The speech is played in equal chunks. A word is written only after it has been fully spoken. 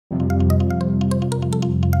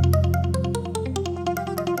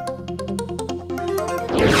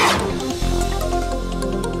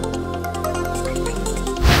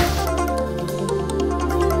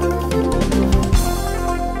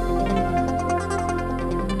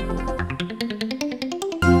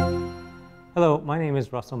Hello, my name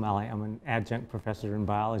is Russell Malley. I'm an adjunct professor in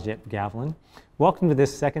biology at Gavilan. Welcome to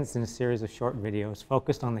this second in a series of short videos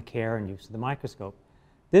focused on the care and use of the microscope.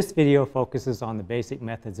 This video focuses on the basic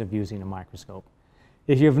methods of using a microscope.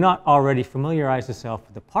 If you have not already familiarized yourself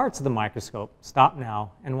with the parts of the microscope, stop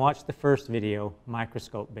now and watch the first video,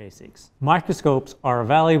 Microscope Basics. Microscopes are a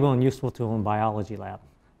valuable and useful tool in biology lab.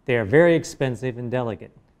 They are very expensive and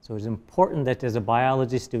delicate. So it's important that as a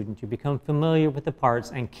biology student you become familiar with the parts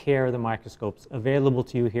and care of the microscopes available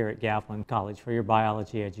to you here at Gavilan College for your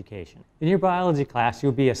biology education. In your biology class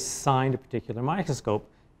you'll be assigned a particular microscope.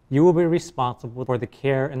 You will be responsible for the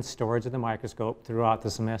care and storage of the microscope throughout the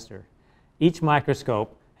semester. Each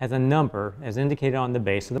microscope has a number as indicated on the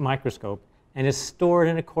base of the microscope and is stored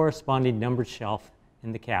in a corresponding numbered shelf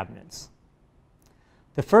in the cabinets.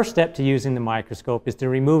 The first step to using the microscope is to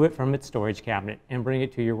remove it from its storage cabinet and bring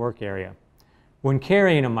it to your work area. When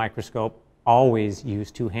carrying a microscope, always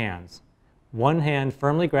use two hands. One hand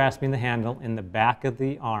firmly grasping the handle in the back of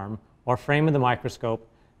the arm or frame of the microscope,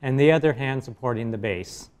 and the other hand supporting the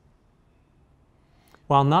base.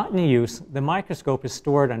 While not in use, the microscope is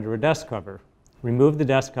stored under a dust cover. Remove the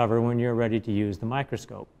dust cover when you're ready to use the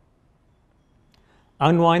microscope.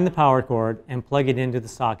 Unwind the power cord and plug it into the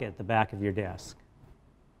socket at the back of your desk.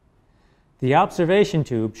 The observation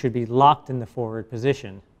tube should be locked in the forward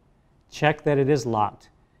position. Check that it is locked.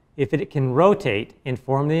 If it can rotate,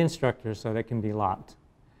 inform the instructor so that it can be locked.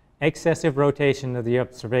 Excessive rotation of the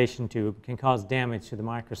observation tube can cause damage to the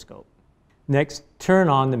microscope. Next, turn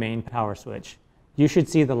on the main power switch. You should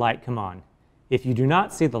see the light come on. If you do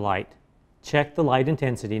not see the light, check the light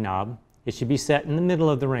intensity knob. It should be set in the middle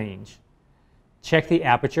of the range. Check the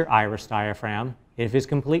aperture iris diaphragm. If it is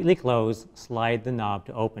completely closed, slide the knob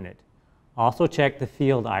to open it. Also check the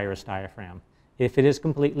field iris diaphragm. If it is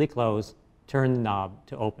completely closed, turn the knob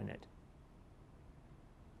to open it.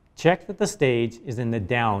 Check that the stage is in the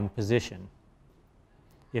down position.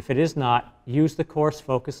 If it is not, use the coarse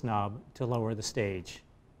focus knob to lower the stage.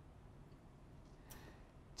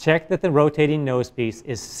 Check that the rotating nosepiece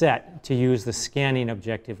is set to use the scanning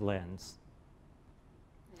objective lens.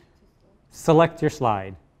 Select your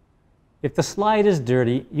slide. If the slide is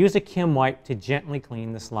dirty, use a Kim wipe to gently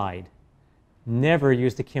clean the slide. Never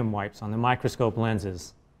use the Kim wipes on the microscope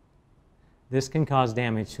lenses. This can cause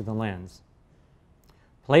damage to the lens.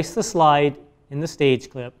 Place the slide in the stage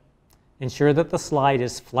clip. Ensure that the slide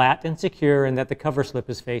is flat and secure and that the cover slip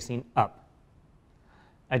is facing up.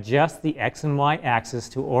 Adjust the X and Y axis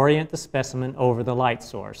to orient the specimen over the light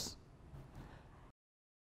source.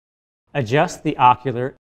 Adjust the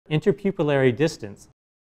ocular interpupillary distance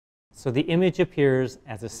so the image appears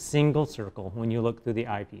as a single circle when you look through the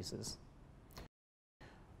eyepieces.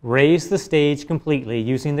 Raise the stage completely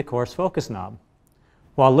using the coarse focus knob.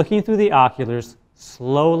 While looking through the oculars,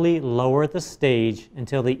 slowly lower the stage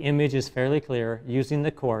until the image is fairly clear using the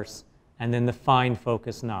coarse and then the fine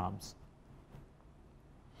focus knobs.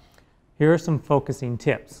 Here are some focusing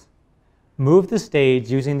tips. Move the stage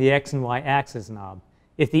using the X and Y axis knob.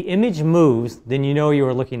 If the image moves, then you know you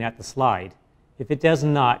are looking at the slide. If it does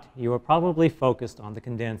not, you are probably focused on the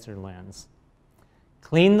condenser lens.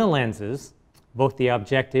 Clean the lenses, both the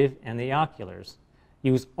objective and the oculars.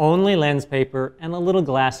 Use only lens paper and a little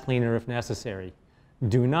glass cleaner if necessary.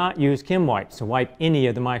 Do not use Kim wipes to wipe any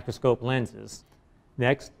of the microscope lenses.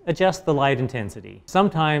 Next, adjust the light intensity.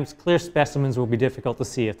 Sometimes clear specimens will be difficult to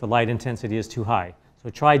see if the light intensity is too high, so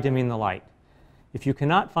try dimming the light. If you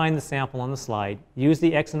cannot find the sample on the slide, use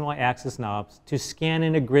the X and Y axis knobs to scan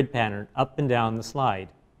in a grid pattern up and down the slide.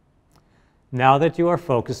 Now that you are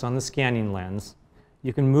focused on the scanning lens,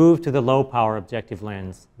 you can move to the low power objective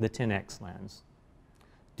lens, the 10x lens.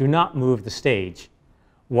 Do not move the stage.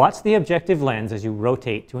 Watch the objective lens as you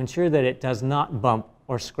rotate to ensure that it does not bump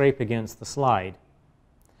or scrape against the slide.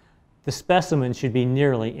 The specimen should be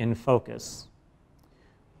nearly in focus.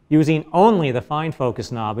 Using only the fine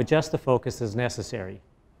focus knob, adjust the focus as necessary.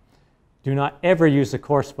 Do not ever use the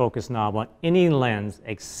coarse focus knob on any lens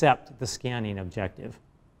except the scanning objective.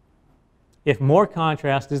 If more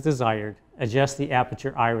contrast is desired, adjust the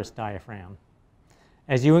aperture iris diaphragm.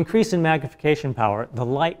 As you increase in magnification power, the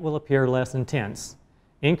light will appear less intense.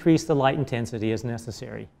 Increase the light intensity as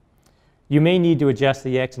necessary. You may need to adjust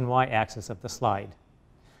the X and Y axis of the slide.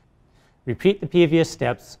 Repeat the previous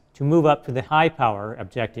steps to move up to the high power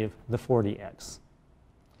objective, the 40x.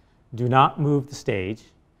 Do not move the stage.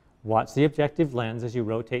 Watch the objective lens as you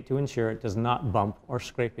rotate to ensure it does not bump or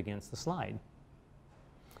scrape against the slide.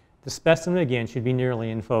 The specimen again should be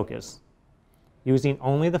nearly in focus. Using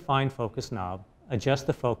only the fine focus knob, adjust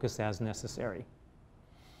the focus as necessary.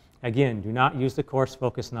 Again, do not use the coarse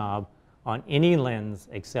focus knob on any lens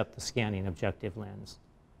except the scanning objective lens.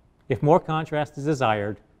 If more contrast is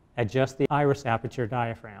desired, adjust the iris aperture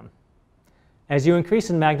diaphragm. As you increase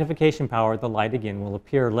in magnification power, the light again will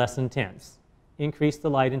appear less intense. Increase the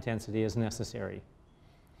light intensity as necessary.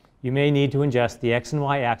 You may need to adjust the X and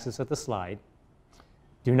Y axis of the slide.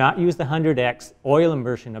 Do not use the 100x oil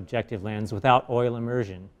immersion objective lens without oil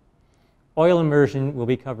immersion. Oil immersion will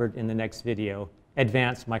be covered in the next video,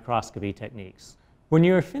 Advanced Microscopy Techniques. When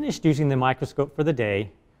you are finished using the microscope for the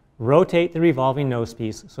day, rotate the revolving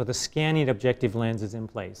nosepiece so the scanning objective lens is in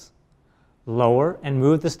place. Lower and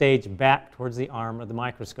move the stage back towards the arm of the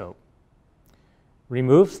microscope.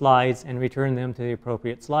 Remove slides and return them to the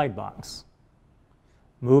appropriate slide box.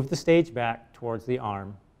 Move the stage back towards the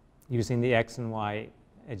arm using the X and Y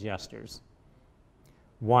adjusters.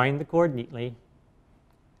 Wind the cord neatly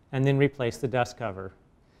and then replace the dust cover.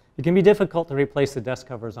 It can be difficult to replace the dust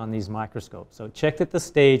covers on these microscopes, so check that the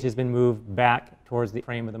stage has been moved back towards the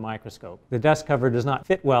frame of the microscope. The dust cover does not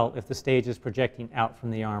fit well if the stage is projecting out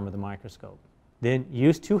from the arm of the microscope. Then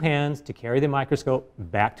use 2 hands to carry the microscope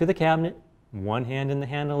back to the cabinet, 1 hand in the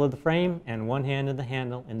handle of the frame and 1 hand in the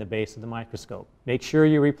handle in the base of the microscope. Make sure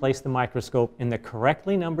you replace the microscope in the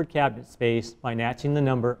correctly numbered cabinet space by matching the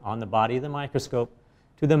number on the body of the microscope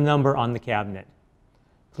to the number on the cabinet.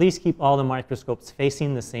 Please keep all the microscopes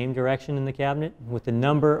facing the same direction in the cabinet with the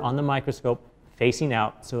number on the microscope facing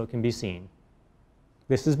out so it can be seen.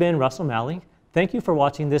 This has been Russell Malley. Thank you for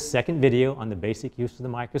watching this second video on the basic use of the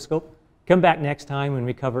microscope. Come back next time when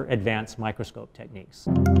we cover advanced microscope techniques.